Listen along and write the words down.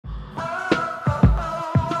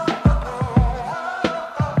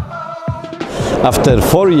After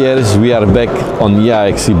 4 years, we are back on IAA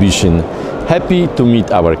exhibition, happy to meet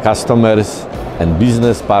our customers and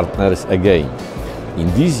business partners again. In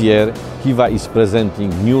this year, Hyva is presenting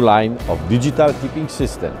new line of digital tipping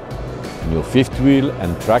system, new fifth wheel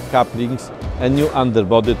and track couplings, and new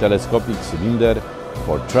underbody telescopic cylinder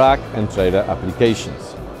for truck and trailer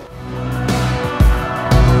applications.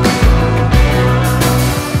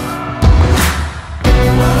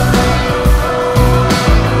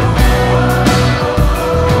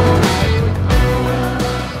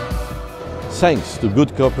 Thanks to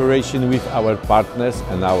good cooperation with our partners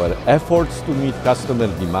and our efforts to meet customer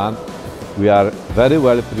demand, we are very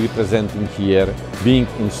well representing here, being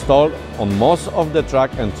installed on most of the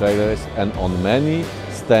truck and trailers and on many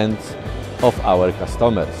stands of our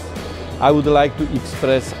customers. I would like to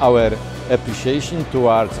express our appreciation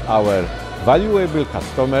towards our valuable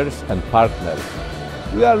customers and partners.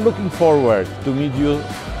 We are looking forward to meet you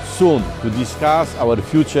soon to discuss our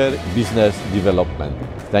future business development.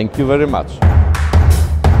 Thank you very much.